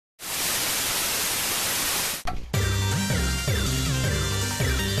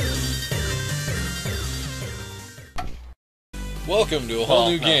Welcome to a whole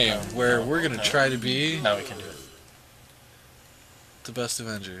new game where we're going to try to be... Now we can do it. The best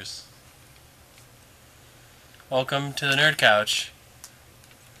Avengers. Welcome to the Nerd Couch.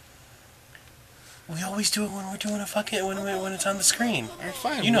 We always do it when we're doing a fucking... when it's on the screen. Alright,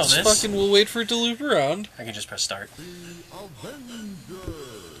 fine. You know this. We'll wait for it to loop around. I can just press start.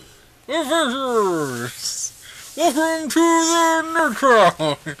 Avengers! Welcome to the Nerd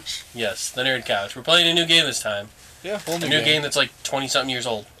Couch! Yes, the Nerd Couch. We're playing a new game this time. Yeah, whole A new game that's like 20-something years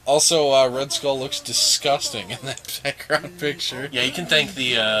old. Also, Red Skull looks disgusting in that background picture. Yeah, you can thank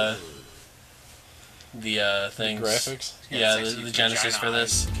the things. The graphics? Yeah, the Genesis for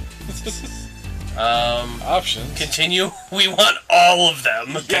this. Options. Continue. We want all of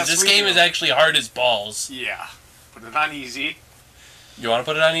them. Because Yes, this we game do. is actually hard as balls. Yeah. Put it on easy. You want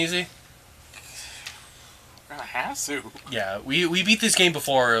to put it on easy? We're gonna have to. Yeah, we beat this game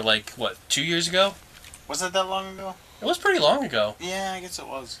before, like, what, 2 years ago? Was it that long ago? It was pretty long ago. Yeah, I guess it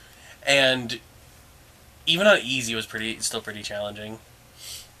was. And even on easy, it was still pretty challenging.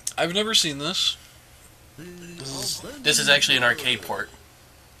 I've never seen this. This is actually an arcade port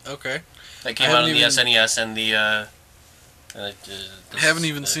Okay. that came out on the SNES and the. I haven't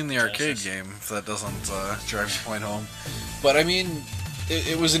even seen the arcade Genesis. game, if that doesn't drive the point home. But, I mean,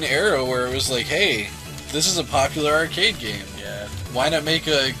 it was an era where it was like, hey, this is a popular arcade game. Yeah. Why not make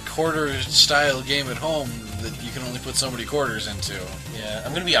a quarter-style game at home that you can only put so many quarters into? Yeah.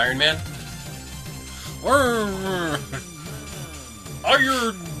 I'm gonna be Iron Man.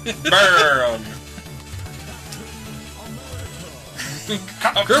 Iron Burn.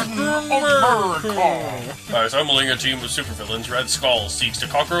 Captain America! By assembling a team of supervillains, Red Skull seeks to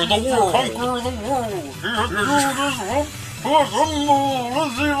conquer the world. Conquer the world!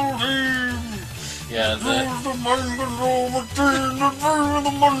 Yeah,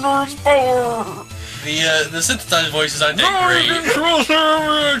 the synthesized voices aren't that great,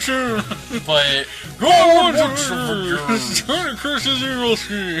 but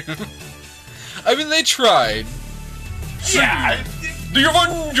I mean, they tried. Yeah! the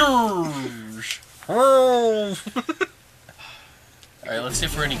Avengers. Oh. Alright, let's see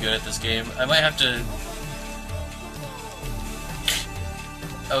if we're any good at this game. I might have to...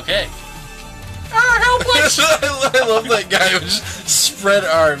 Okay. Helpless! I love that guy with just spread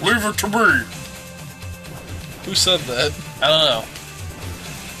arms. Leave it to me! Who said that? I don't know.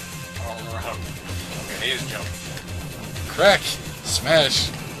 All around. Okay, here's jump. Crack. Smash.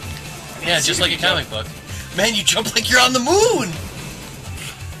 Yeah, just like a comic book. Man, you jump like you're on the moon!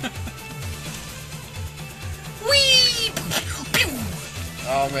 Whee! Pew!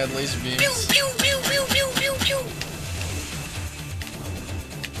 Oh man, laser beams. Pew, pew, pew, pew, pew, pew, pew!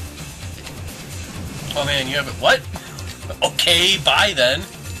 Oh man, you have it. What? Okay, bye then.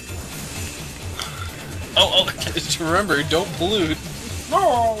 Oh. Just remember, don't pollute.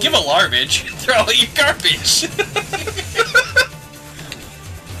 No! Give a garbage. Throw out your garbage.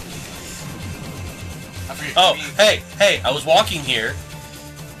 Oh, hey, I was walking here.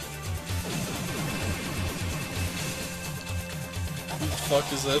 Who the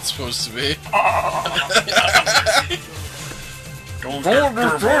fuck is that supposed to be?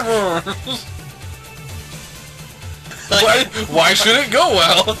 Why should it go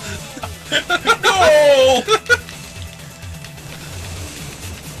well? No!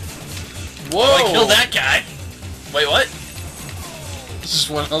 Whoa! Oh, I killed that guy. Wait, what? Just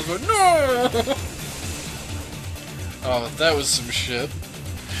one health. No! Oh, that was some shit.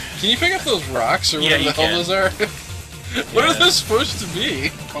 Can you pick up those rocks or Yeah, whatever you the hell can. those are? What are Yeah. those supposed to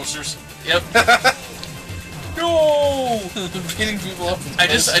be? Coasters. Yep. No! Beating people up. With I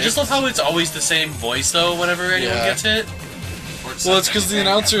just love how it's always the same voice though whenever anyone Yeah. gets hit. Well, it's because the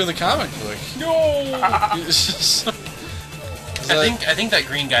announcer of the comic book. No. It's just. I think that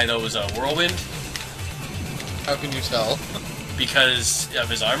green guy though was a whirlwind How can you tell? because of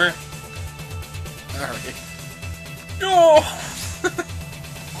his armor. Alright. No.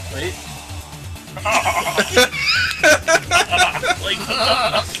 Wait. Like what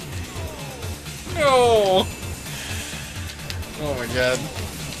the fuck? No! Oh my god.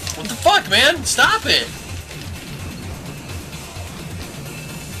 What the fuck, man? Stop it!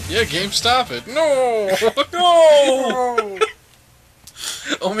 Yeah, game, stop it. No! No!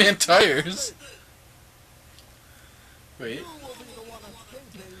 Oh man, tires. Wait.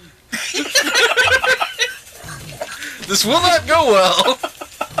 This will not go well.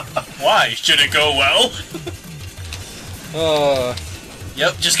 Why should it go well?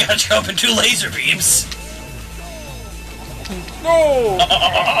 Yep, just gotta jump into laser beams. No!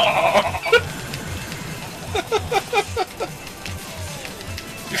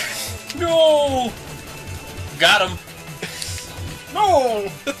 No! Got him. No!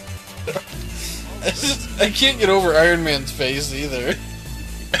 I can't get over Iron Man's face either.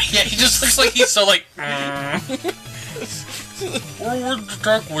 Yeah, he just looks like he's so like. Whirlwind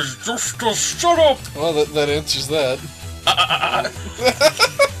attack was just a shut up! Well, that answers that.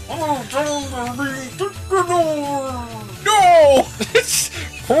 Oh, tell me to No!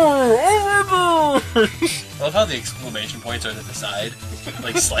 I love how the exclamation points are to the side,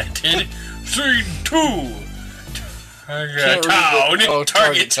 like slanted. Scene 2! Can't read Town, the- oh,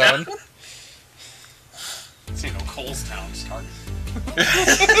 Target Town. See, no, Cole's Town is Target.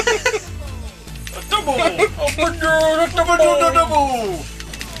 A double! A double!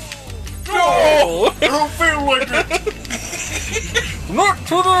 No! I don't feel like it! Not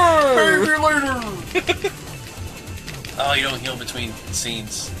today! Maybe later! Oh, you don't heal between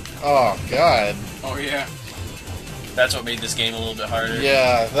scenes. Oh, God. Oh, yeah. That's what made this game a little bit harder.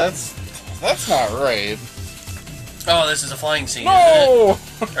 Yeah, that's not right. Oh, this is a flying scene, No!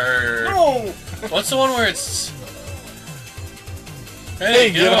 isn't it? Or No! what's the one where it's? Hey,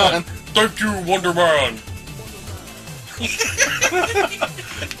 get on. Thank you, Wonder Man!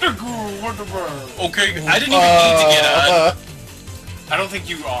 Thank you, Wonder Man! Okay, I didn't even need to get on. I don't think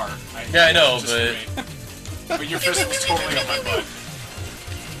you are. Yeah, I know, But your fist was totally on my butt.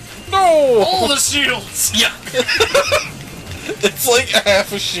 No! All the shields! Yeah. It's like a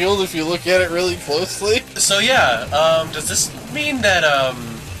half a shield if you look at it really closely. So yeah, does this mean that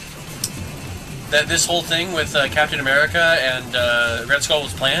that this whole thing with Captain America and Red Skull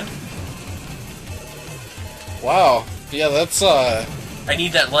was planned? Wow. Yeah, that's, I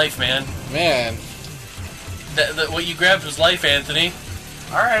need that life, man. man. What you grabbed was life, Anthony.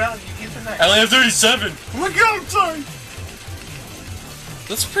 Alright, I'll get the next. I only have 37. Look out, I'm sorry!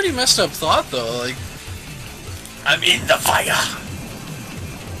 That's a pretty messed up thought, though. Like, I'm in the fire.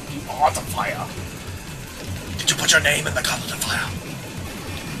 You are the fire. Did you put your name in the goblet of fire?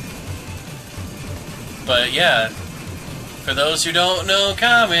 But yeah, for those who don't know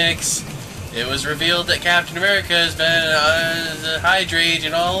comics, it was revealed that Captain America has been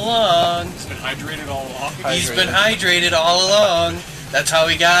hydrated all along. He's been hydrated all along. He's been hydrated all along. That's how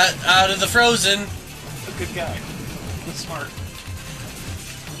he got out of the frozen. A good guy. Smart.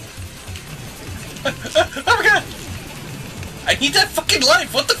 Oh my god! I need that fucking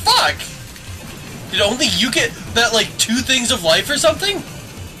life, what the fuck? Did only you get that, like, 2 things of life or something?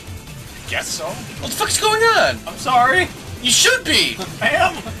 Guess so. What the fuck's going on? I'm sorry. You should be! I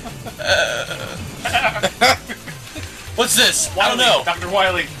am. What's this? I don't know. Dr.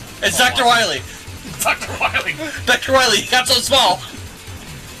 Wily. It's Dr. Wily. Dr. Wily. Dr. Wily, he got so small.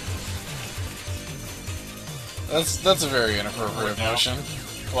 that's a very inappropriate Now. motion.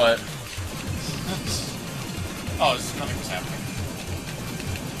 What? Oh, nothing was happening.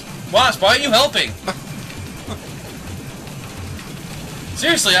 Wasp, why aren't you helping?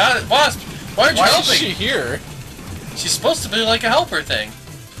 Seriously, Wasp, why aren't you Why is helping? she here? She's supposed to be like a helper thing.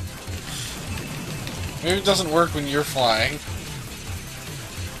 Maybe it doesn't work when you're flying.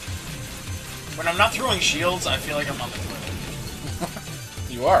 When I'm not throwing shields, I feel like I'm on the toilet.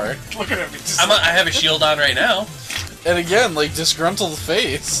 You are. Look at him. It's just I have a shield on right now. And again, like, disgruntled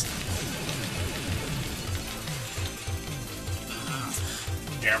face.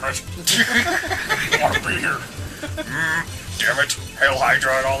 Damn it. I want to be here. Damn it. Hail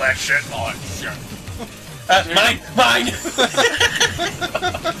Hydra and all that shit. All that shit. Mine!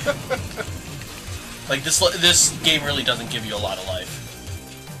 Like, this game really doesn't give you a lot of life.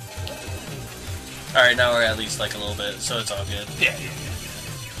 Alright, now we're at least, like, a little bit, so it's all good. Yeah.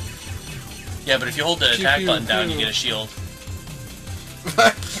 Yeah, but if you hold the attack button down, you get a shield.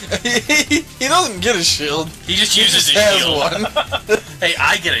 He doesn't get a shield. He just He uses just his has shield. one. Hey,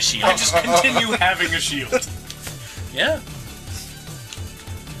 I get a shield. I just continue having a shield. Yeah.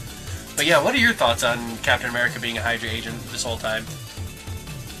 But yeah, what are your thoughts on Captain America being a Hydra agent this whole time?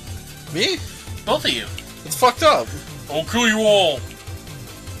 Me? Both of you. It's fucked up. I'll kill you all.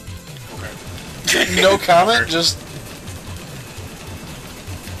 Okay. No comment, just...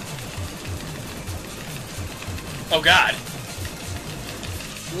 Oh god.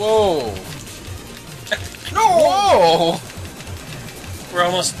 Whoa. No! Whoa! We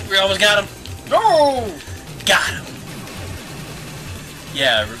almost got him. No! Got him.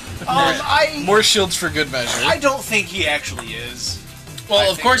 Yeah. More shields for good measure. I don't think he actually is. Well, I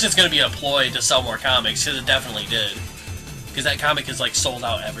of think- course it's going to be a ploy to sell more comics, because it definitely did. Because that comic is, like, sold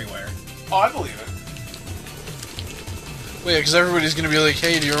out everywhere. Oh, I believe it. Wait, because everybody's gonna be like,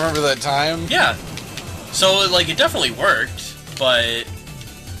 hey, do you remember that time? Yeah. So, like, it definitely worked, but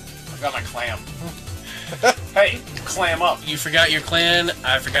I've got my clam. Hey, clam up. you forgot your clan,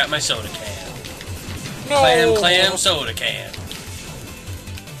 I forgot my soda can. No! Clam, soda can.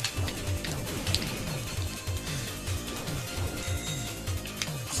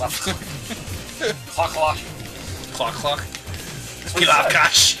 Clock. Clock, clock. Clock, clock. Pilaf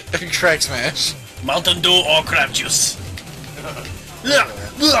cash. Crack smash. Mountain Dew or crab juice. I'll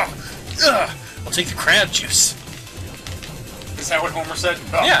take the crab juice. Is that what Homer said?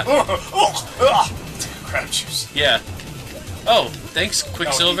 Oh. Yeah. Crab juice. Yeah. Oh, thanks,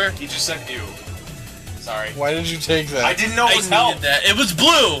 Quicksilver. No, he just said ew. Sorry. Why did you take that? I didn't know it I was health. needed that. It was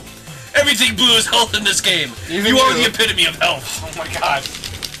blue. Everything blue is health in this game. Even you are you. the epitome of health. Oh my god.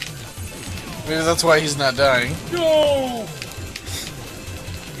 Maybe that's why he's not dying. No.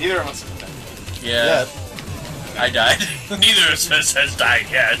 Neither of us have done. Yeah. I died. Neither of us has died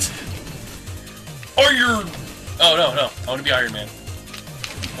yet. Or you're... Oh, no. I want to be Iron Man.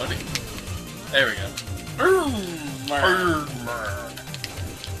 There we go.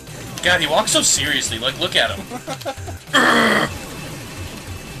 God, he walks so seriously. Like, look at him.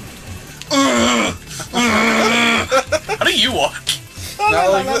 How do you walk? Yeah,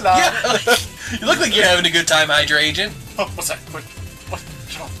 like, you look like you're having a good time, Hydra Agent. Oh, what's that? What?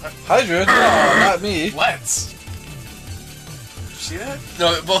 Shut up. Hydra? No, not me. Let's. See that?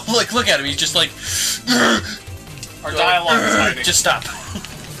 No, but look at him. He's just like... Our dialogue is hiding. Just stop.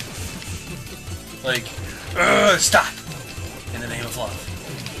 Like, stop. In the name of love.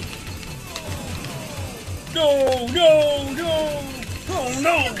 No. Oh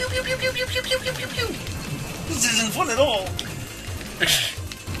no! Pew, pew, pew, pew, pew, pew, pew, pew, pew, pew. This isn't fun at all.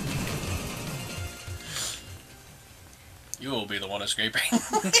 You will be the one escaping.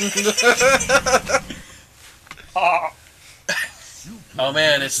 Oh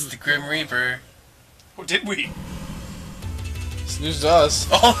man, it's the Grim Reaper. Oh, did we? It's news to us.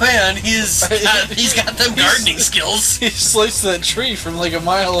 Oh man, he's got them gardening skills. He sliced that tree from like a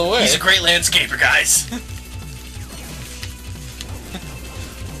mile away. He's a great landscaper, guys.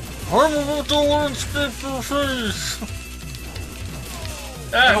 I'm about to landscape your face.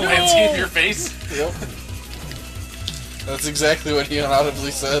 No. Landscape your face? Yep. That's exactly what he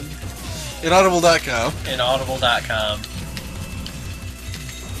inaudibly said. Inaudible.com. Inaudible.com.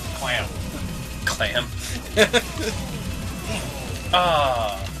 Clam.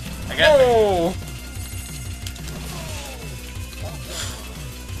 Ah, I got. Oh!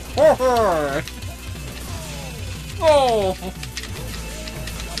 Oh!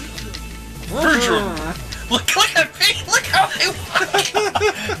 Look at me! Look how I walk!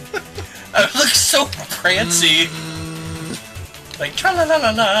 I look so prancy. Like tra la la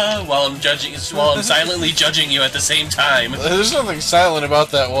la la while I'm silently judging you at the same time. There's nothing silent about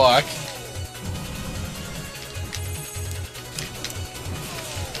that walk.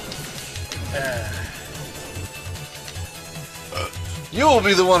 You will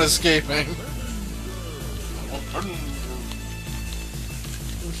be the one escaping.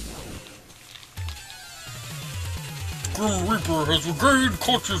 Grim Reaper has regained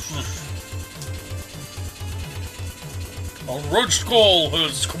consciousness. And Red Skull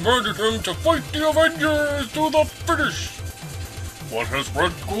has commanded him to fight the Avengers to the finish. What has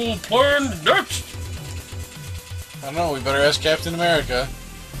Red Skull planned next? I don't know, we better ask Captain America.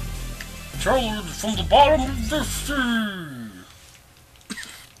 Challenge from the bottom of the sea.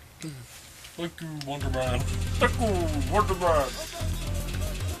 Thank you, Wonder Man. Thank you, Wonder Man.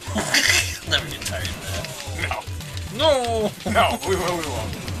 Never get tired of that. No! No, we won't.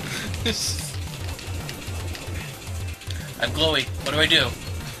 I'm glowy. What do I do?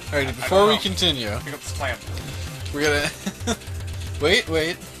 Alright, before we continue, Pick up this clam. we're gonna... wait.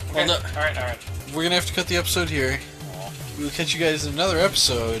 Okay. Well, no. Alright. We're gonna have to cut the episode here. We'll catch you guys in another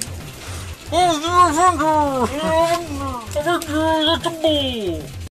episode. Oh, the Avengers! Avengers at the ball!